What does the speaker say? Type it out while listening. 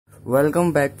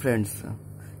Welcome back, friends.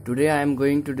 Today I am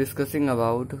going to discussing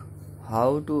about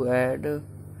how to add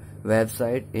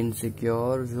website in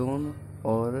secure zone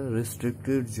or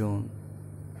restricted zone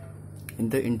in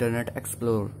the Internet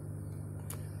Explorer.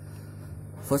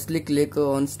 Firstly, click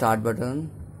on Start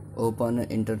button, open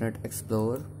Internet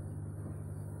Explorer.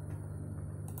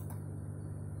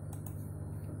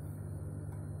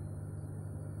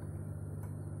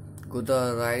 Go to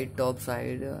the right top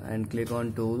side and click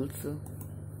on Tools.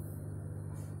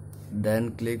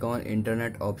 Then click on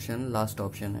Internet option, last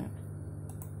option है.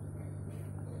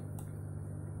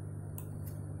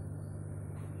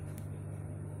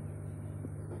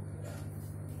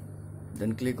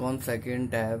 Then click on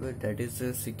second tab, that is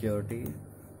security,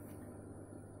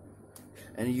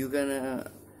 and you can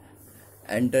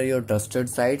enter your trusted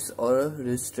sites or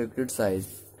restricted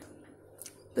sites.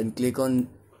 Then click on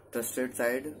trusted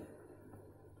site,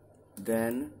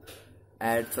 then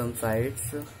add some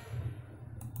sites.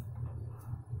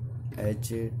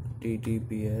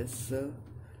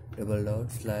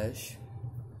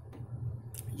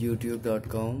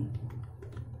 https://youtube.com.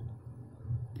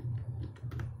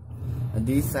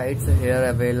 These sites here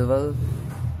available,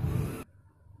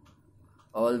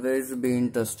 always being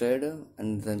trusted,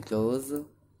 and then close.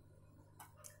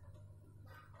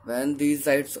 When these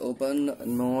sites open,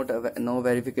 no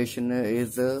verification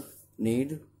is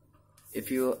need.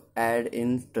 If you add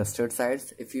in trusted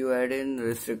sites, if you add in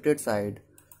restricted site,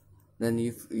 then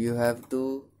if you have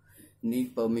to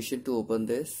need permission to open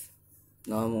this.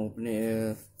 Now I'm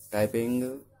opening,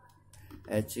 typing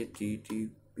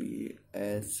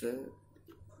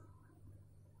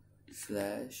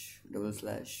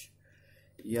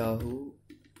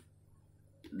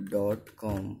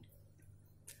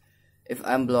If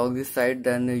I'm block this site,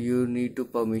 then you need to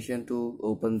permission to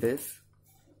open this.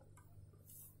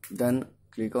 Then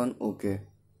click on OK.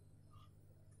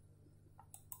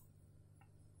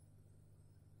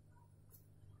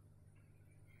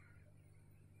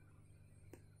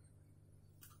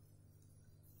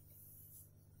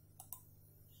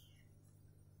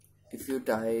 If you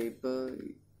type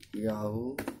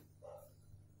Yahoo,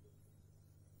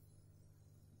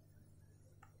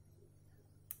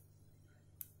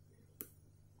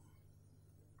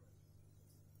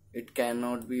 it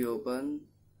cannot be open.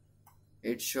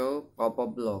 It show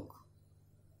pop-up block.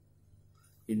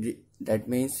 That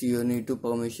means you need to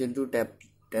permission to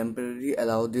temporarily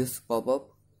allow this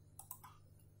pop-up.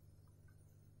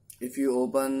 If you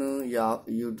open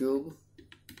YouTube,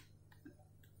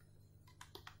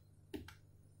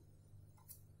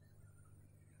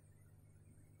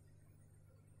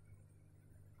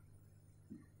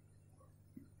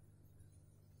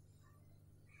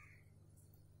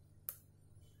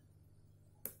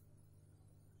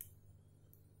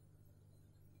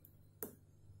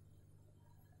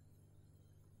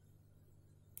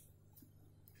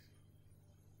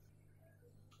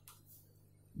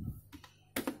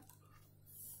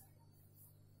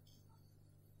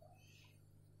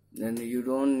 then you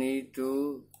don't need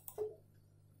to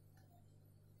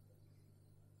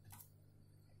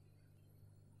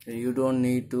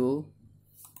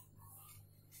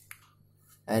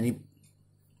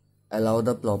allow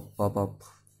the pop-up.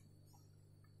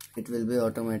 It will be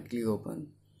automatically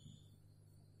open.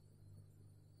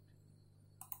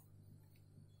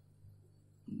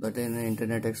 But in the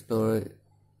Internet Explorer,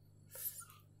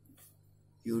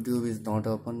 YouTube is not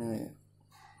open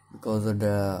because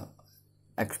the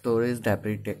Explorer is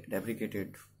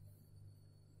deprecated.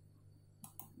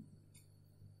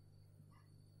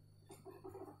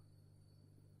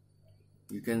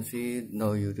 You can see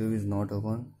no, YouTube is not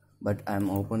open, but I'm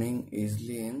opening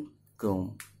easily in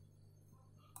Chrome.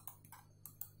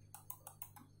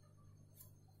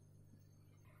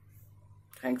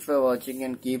 Thanks for watching,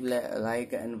 and keep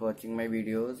like and watching my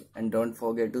videos, and don't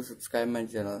forget to subscribe my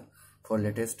channel for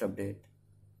latest update,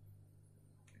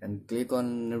 and click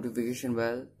on notification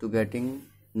bell to getting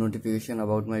notification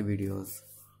about my videos.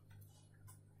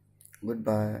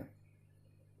 Goodbye.